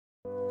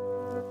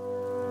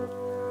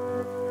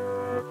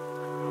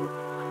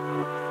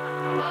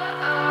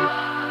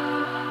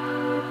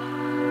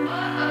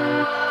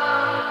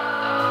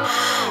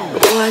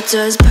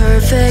does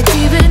perfect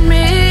even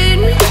mean?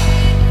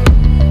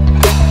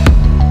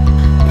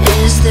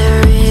 Is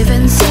there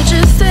even such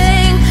a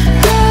thing?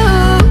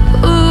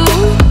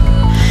 Ooh,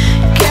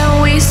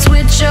 can we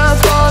switch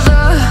up all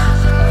the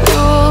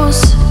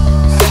rules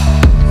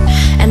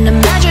and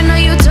imagine a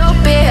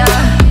utopia?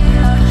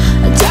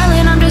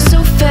 Darling, I'm just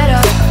so fed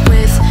up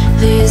with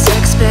these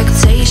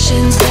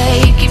expectations.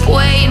 They keep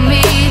weighing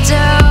me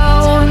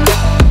down.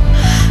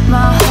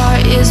 My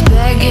heart is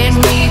begging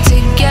me to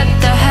get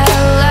the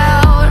hell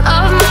out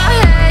of my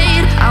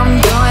head.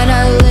 I'm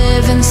gonna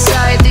live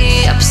inside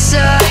the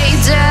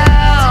upside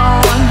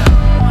down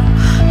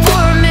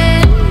for a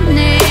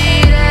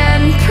minute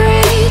and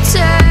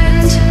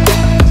pretend,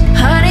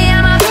 honey,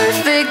 I'm a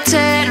perfect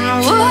 10.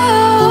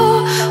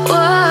 Whoa,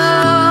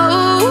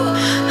 whoa,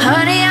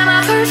 honey, I'm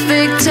a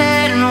perfect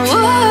 10.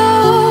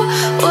 Whoa,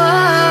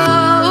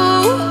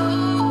 whoa,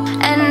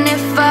 and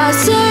if I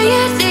say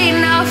it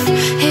enough,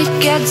 it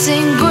gets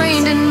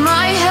ingrained in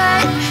my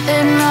head,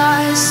 and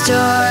I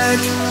start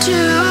to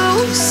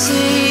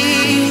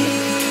see,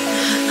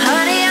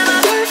 honey, I'm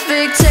a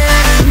perfect 10.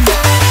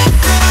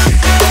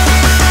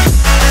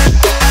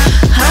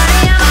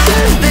 Honey, I'm a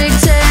perfect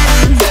 10.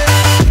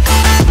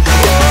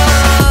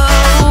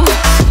 Whoa,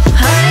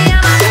 honey,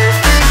 I'm a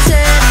perfect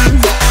 10.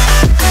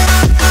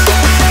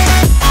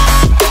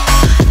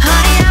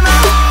 Honey, I'm a,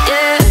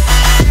 yeah.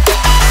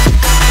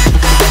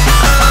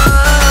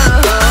 Oh,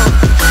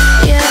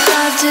 yeah,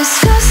 I've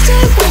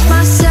disgusted with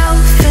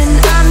myself, and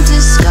I'm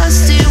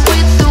disgusted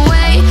with the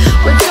way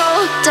we're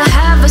told to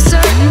have a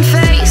certain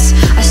face,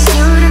 a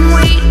certain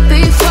weight,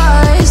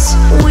 because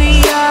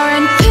we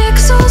aren't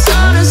pixels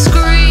on a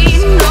screen.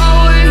 No,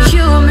 we're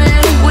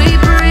human, we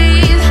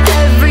breathe.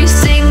 Every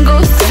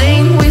single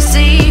thing we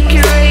see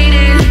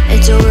curated,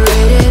 it's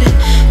overrated.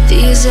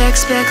 These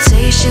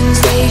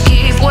expectations, they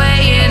keep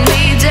weighing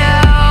me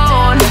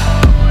down.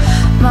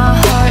 My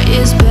heart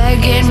is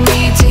begging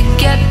me to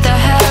get the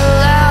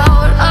hell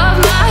out of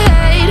my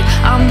head.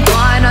 I'm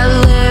gonna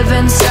live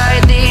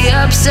inside the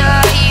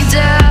upside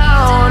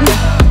down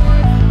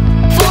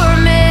for a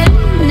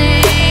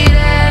minute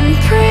and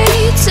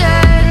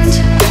pretend,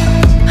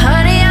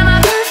 honey, I'm a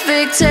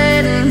perfect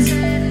 10.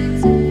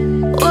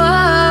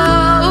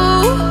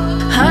 Whoa,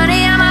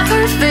 honey, I'm a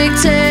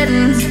perfect 10.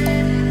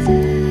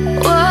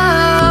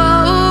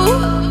 Whoa,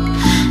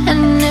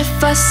 and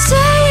if I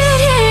say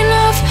it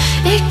enough,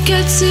 it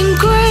gets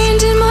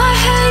ingrained in my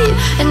head,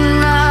 and